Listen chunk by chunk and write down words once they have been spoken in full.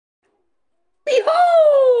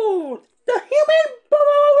Behold! The human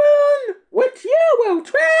balloon, which you will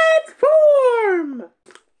transform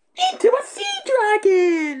into a sea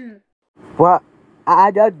dragon! Well,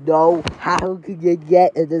 I don't know how could you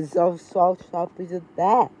get into so something as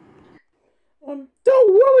that.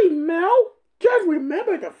 Don't worry, Mel. Just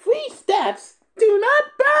remember the 3 steps. Do not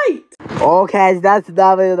bite. Okay, that's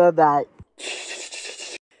nothing of that.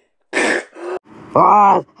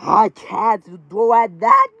 Oh, I can't do it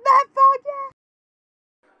that motherfucker.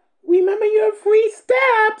 Remember your 3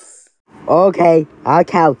 steps. Okay, I'll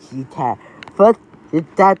count you 10. First, you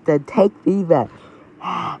have to take me back.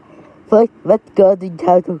 First, let's go to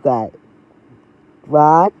total guide.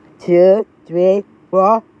 1, 2, 3,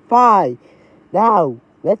 4, 5. Now,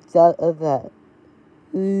 let's start with that.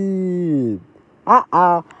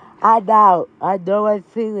 Uh-oh. I know I'm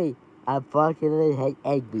feeling. I'm fucking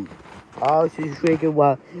angry. Oh, she's freaking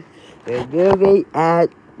one. The movie and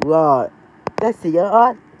raw. Let's see your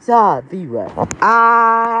on saw viewer.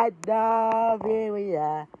 I know really.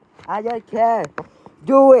 I don't care.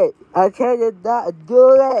 Do it. I can't not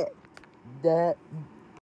do it.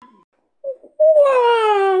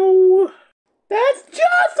 Wow! That's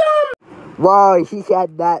awesome! Wow, he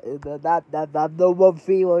said that no one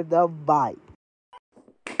feeling no bite.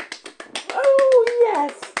 Oh,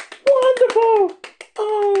 yes! Wonderful!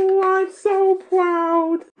 Oh, I'm so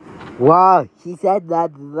proud! Wow, he said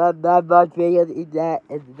that not much feeling in that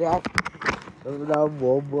no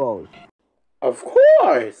more. Of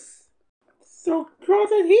course! So cross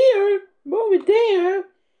it here, move it there,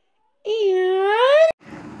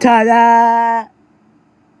 and... Ta-da!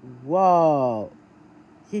 Whoa!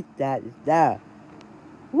 Hit that is there.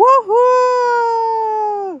 Woohoo!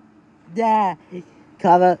 Yeah!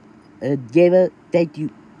 Cover, gamer, thank you.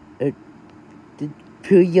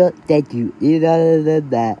 Puyo, thank you.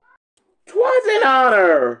 That. 'Twas an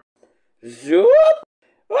honor! Zoop!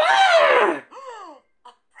 Ah!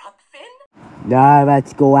 Now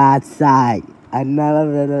let's go outside. I'm never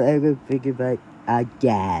gonna ever think about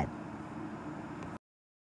again.